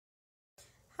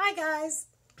Hi guys,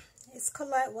 it's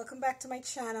Colette. Welcome back to my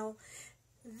channel.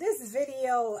 This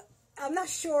video, I'm not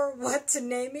sure what to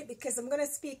name it because I'm going to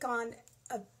speak on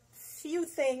a few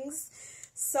things.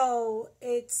 So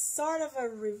it's sort of a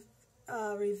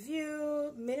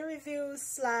mini review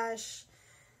slash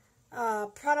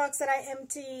products that I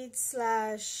emptied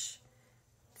slash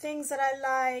things that I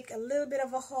like, a little bit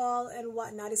of a haul and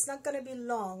whatnot. It's not going to be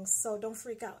long, so don't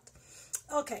freak out.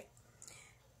 Okay.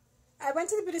 I went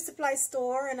to the beauty supply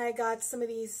store and I got some of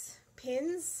these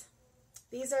pins.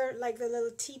 These are like the little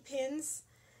T-pins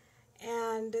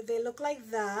and they look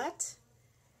like that.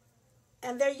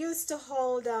 And they're used to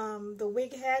hold the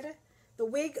wig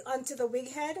onto the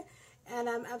wig head. And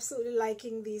I'm absolutely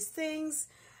liking these things.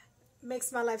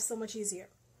 Makes my life so much easier.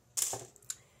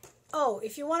 Oh,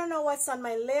 if you want to know what's on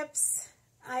my lips,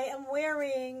 I am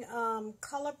wearing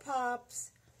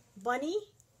ColourPop's Bunny.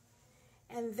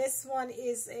 And this one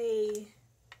is a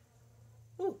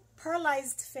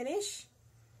pearlized finish.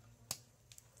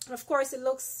 Of course, it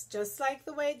looks just like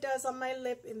the way it does on my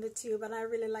lip in the tube, and I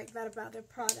really like that about their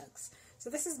products. So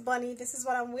this is Bunny. This is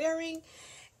what I'm wearing.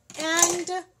 And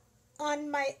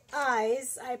on my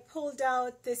eyes, I pulled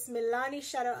out this Milani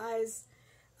Shadow Eyes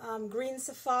Green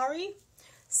Safari.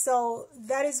 So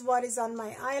that is what is on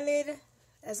my eyelid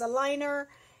as a liner.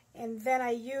 And then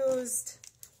I used...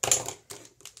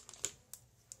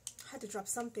 to drop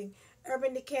something.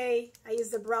 Urban Decay, I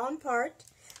used the brown part.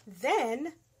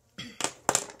 Then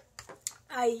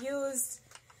I used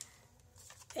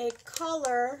a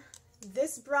color,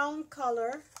 this brown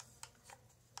color,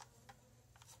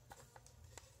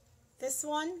 this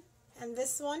one and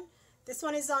this one. This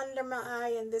one is under my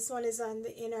eye and this one is on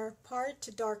the inner part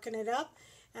to darken it up.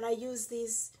 And I use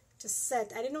these to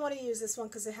set. I didn't want to use this one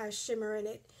because it has shimmer in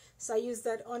it. So I used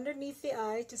that underneath the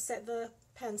eye to set the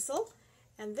pencil.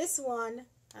 And this one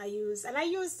I use, and I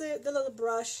use the little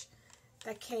brush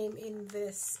that came in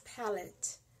this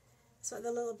palette. That's what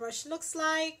the little brush looks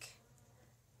like.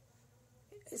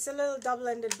 It's a little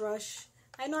double-ended brush.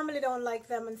 I normally don't like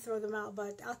them and throw them out,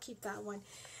 but I'll keep that one.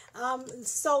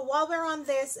 So while we're on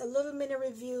this, a little mini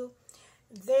review.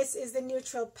 This is the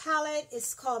neutral palette.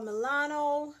 It's called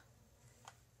Milano.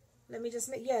 Let me just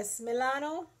make, yes,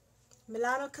 Milano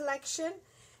collection.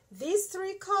 These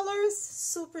three colors,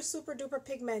 super duper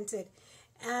pigmented.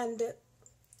 And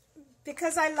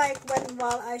because I like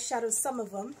while I shadow some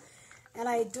of them, and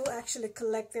I do actually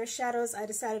collect their shadows, I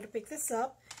decided to pick this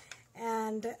up.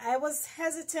 And I was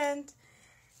hesitant,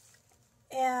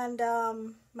 and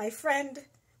my friend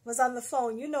was on the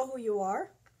phone. You know who you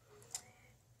are.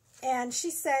 And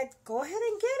she said, go ahead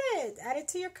and get it. Add it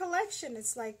to your collection.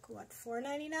 It's like, what,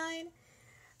 $4.99?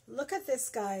 Look at this,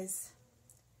 guys.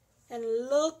 And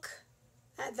look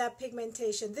at that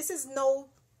pigmentation. This is no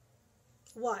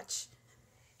watch.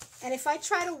 And if I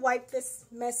try to wipe this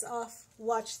mess off,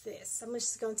 watch this. I'm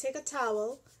just going to take a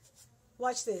towel.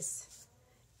 Watch this.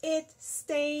 It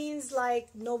stains like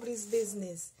nobody's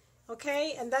business.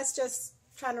 Okay? And that's just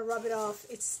trying to rub it off.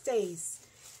 It stays.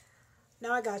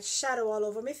 Now I got shadow all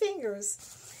over my fingers.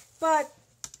 But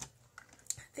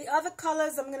the other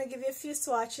colors, I'm going to give you a few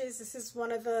swatches. This is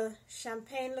one of the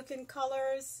champagne looking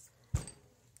colors.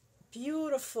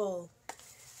 Beautiful.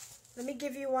 Let me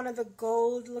give you one of the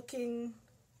gold looking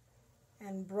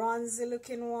and bronzy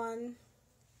looking one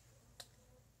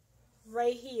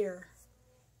right here.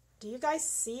 Do you guys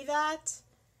see that?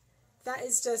 That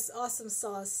is just awesome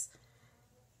sauce.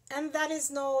 And that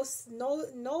is no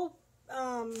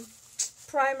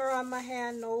primer on my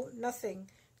hand, no nothing.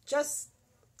 Just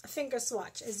a finger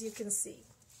swatch, as you can see.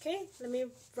 Okay, let me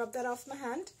rub that off my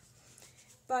hand.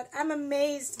 But I'm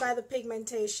amazed by the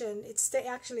pigmentation. It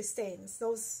actually stains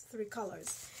those three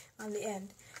colors on the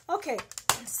end. Okay,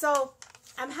 so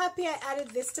I'm happy I added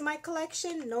this to my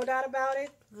collection. No doubt about it.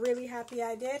 Really happy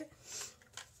I did.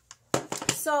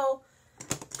 So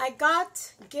I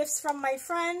got gifts from my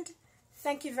friend.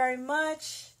 Thank you very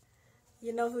much.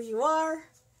 You know who you are.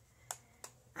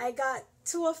 I got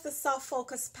 2 of the soft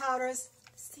focus powders.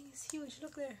 This thing is huge.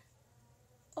 Look there.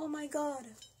 Oh my God.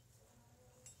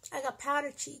 I got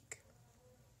powder cheek.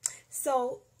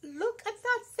 So look at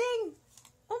that thing.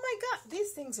 Oh my God,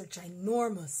 these things are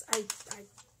ginormous.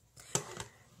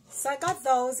 So I got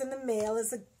those in the mail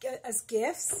as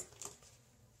gifts.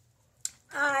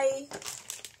 I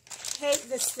hate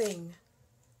this thing.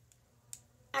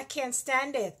 I can't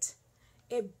stand it.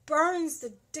 It burns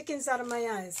the dickens out of my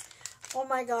eyes. Oh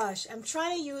my gosh, I'm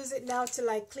trying to use it now to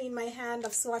like clean my hand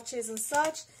of swatches and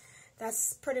such.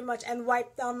 That's pretty much, and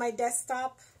wipe down my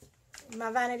desktop. My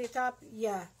vanity top,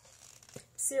 yeah,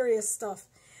 serious stuff.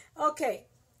 Okay,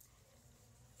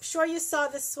 I'm sure you saw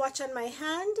the swatch on my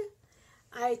hand.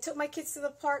 I took my kids to the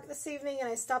park this evening and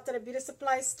I stopped at a beauty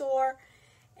supply store,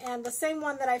 and the same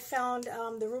one that I found,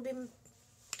 the Ruby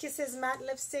Kisses matte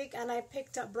lipstick, and I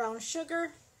picked up Brown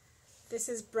Sugar. This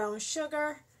is Brown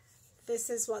Sugar. This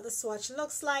is what the swatch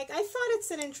looks like. I thought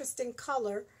it's an interesting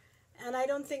color, and I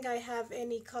don't think I have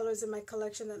any colors in my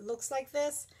collection that looks like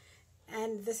this,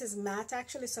 and this is matte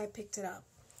actually, so I picked it up.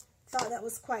 Thought that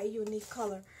was quite a unique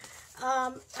color.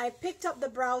 I picked up the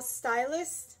Brow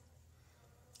Stylist,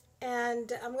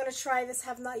 and I'm going to try this.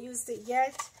 Have not used it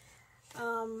yet.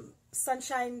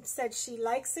 Sunshine said she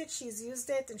likes it. She's used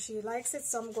it and she likes it,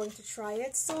 so I'm going to try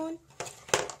it soon.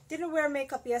 Didn't wear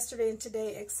makeup yesterday and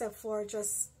today except for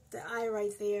just the eye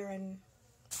right there and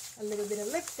a little bit of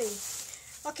lip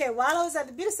thing. Okay, while I was at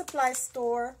the beauty supply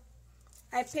store,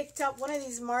 I picked up one of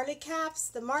these Marley caps.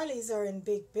 The Marleys are in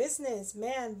big business.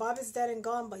 Man, Bob is dead and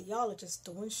gone, but y'all are just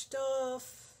doing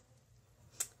stuff.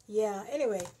 Yeah,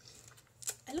 anyway.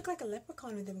 I look like a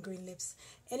leprechaun with them green lips.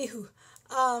 Anywho,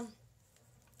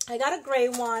 I got a gray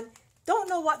one. Don't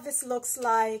know what this looks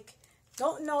like.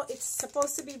 Don't know. It's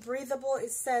supposed to be breathable.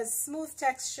 It says smooth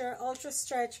texture, ultra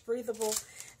stretch, breathable.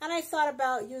 And I thought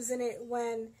about using it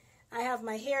when I have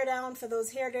my hair down for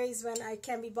those hair days when I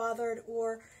can't be bothered,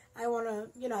 or I want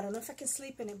to, you know, I don't know if I can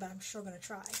sleep in it, but I'm sure going to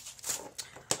try.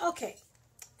 Okay.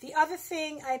 The other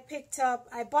thing I picked up,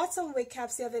 I bought some wig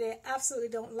caps the other day. Absolutely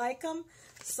don't like them.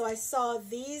 So I saw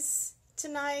these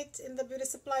tonight in the beauty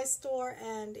supply store,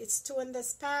 and it's 2 in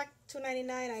this pack,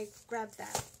 $2.99. I grabbed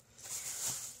that.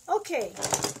 Okay,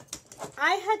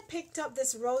 I had picked up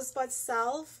this Rosebud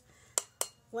Salve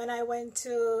when I went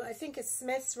to, I think it's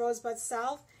Smith's Rosebud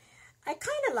Salve. I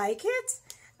kind of like it.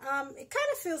 It kind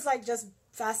of feels like just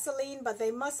Vaseline, but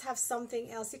they must have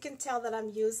something else. You can tell that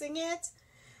I'm using it.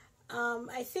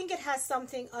 I think it has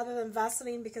something other than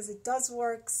Vaseline because it does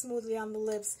work smoothly on the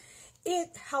lips. It,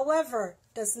 however,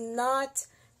 does not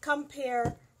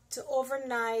compare to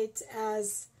Overnight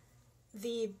as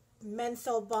the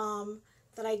menthol balm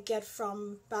that I get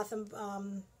from Bath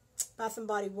and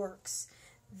Body Works.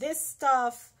 This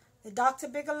stuff, the Dr.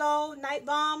 Bigelow Night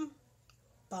Balm,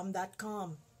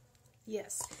 balm.com.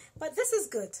 Yes, but this is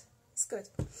good. It's good.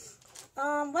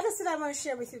 What else did I want to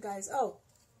share with you guys? Oh,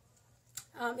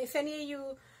 if any of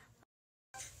you...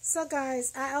 So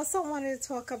guys, I also wanted to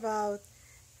talk about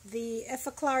the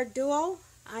Effaclar Duo.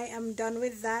 I am done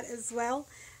with that as well.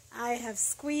 I have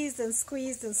squeezed and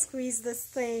squeezed and squeezed this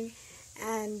thing,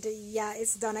 and yeah,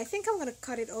 it's done. I think I'm going to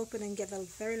cut it open and get the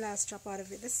very last drop out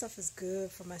of it. This stuff is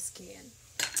good for my skin.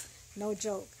 No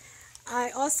joke. I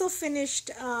also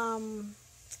finished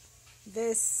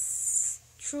this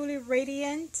Truly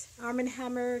Radiant Arm &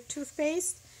 Hammer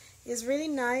toothpaste. It's really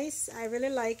nice. I really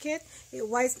like it. It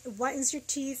whitens your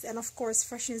teeth and, of course,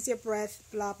 freshens your breath,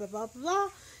 blah, blah, blah, blah.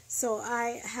 So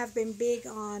I have been big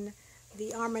on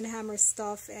the Arm & Hammer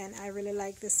stuff, and I really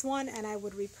like this one, and I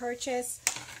would repurchase.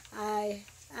 I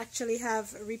actually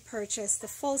have repurchased the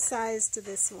full size to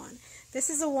this one. This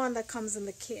is the one that comes in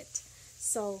the kit.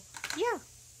 So, yeah.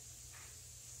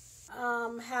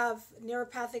 Have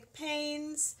neuropathic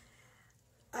pains.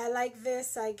 I like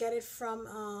this. I get it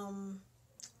from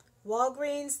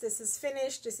Walgreens. This is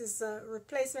finished. This is a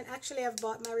replacement. Actually, I've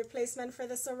bought my replacement for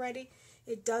this already.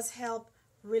 It does help.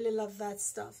 Really love that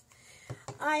stuff.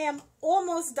 I am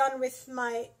almost done with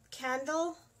my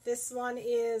candle. This one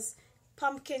is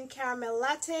Pumpkin Caramel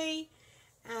Latte,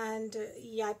 and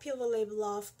yeah, I peeled the label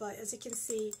off, but as you can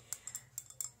see,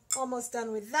 almost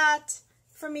done with that.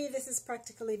 For me, this is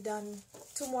practically done.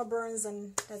 2 more burns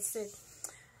and that's it.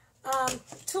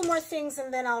 2 more things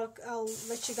and then I'll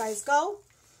let you guys go.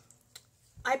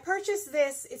 I purchased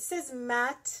this. It says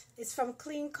matte. It's from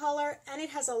Clean Color, and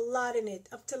it has a lot in it,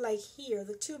 up to like here.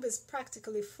 The tube is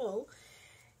practically full.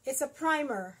 It's a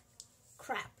primer.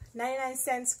 Crap. 99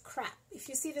 cents. Crap. If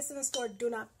you see this in the store, do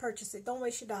not purchase it. Don't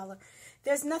waste your $1.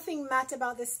 There's nothing matte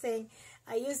about this thing.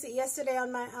 I used it yesterday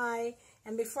on my eye,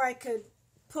 and before I could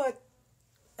put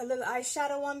a little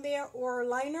eyeshadow on there or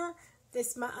liner,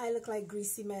 my eye looked like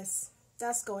greasy mess.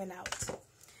 That's going out.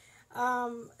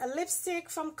 A lipstick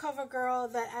from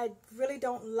CoverGirl that I really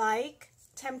don't like,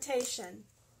 Temptation.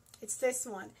 It's this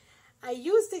one. I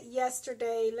used it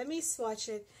yesterday. Let me swatch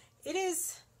it. It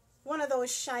is one of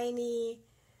those shiny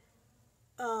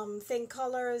thing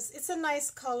colors. It's a nice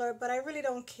color, but I really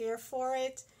don't care for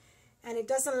it, and it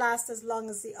doesn't last as long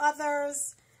as the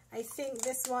others. I think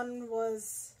this one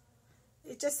was,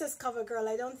 it just says CoverGirl.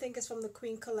 I don't think it's from the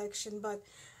Queen collection, but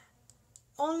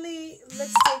only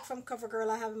lipstick from CoverGirl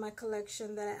I have in my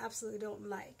collection that I absolutely don't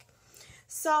like.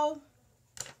 So,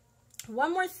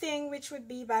 one more thing, which would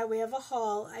be by way of a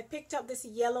haul. I picked up this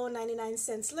yellow 99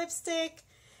 cents lipstick.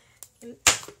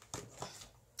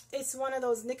 it's one of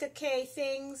those Nika K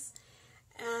things.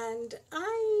 And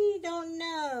I don't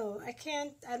know.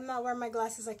 I'm not wearing my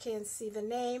glasses. I can't see the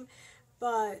name.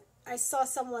 But I saw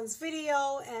someone's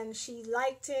video and she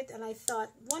liked it. And I thought,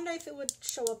 wonder if it would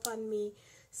show up on me.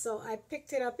 So I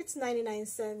picked it up. It's 99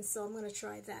 cents. So I'm going to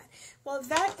try that. Well,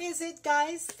 that is it,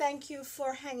 guys. Thank you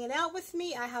for hanging out with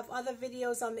me. I have other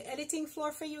videos on the editing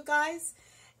floor for you guys.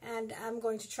 And I'm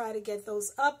going to try to get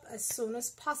those up as soon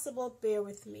as possible. Bear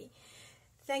with me.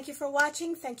 Thank you for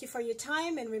watching. Thank you for your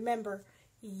time. And remember,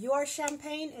 you're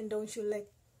champagne, and don't you let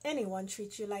anyone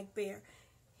treat you like bear.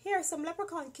 Here are some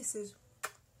leprechaun kisses.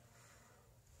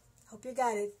 Hope you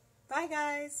got it. Bye,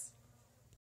 guys.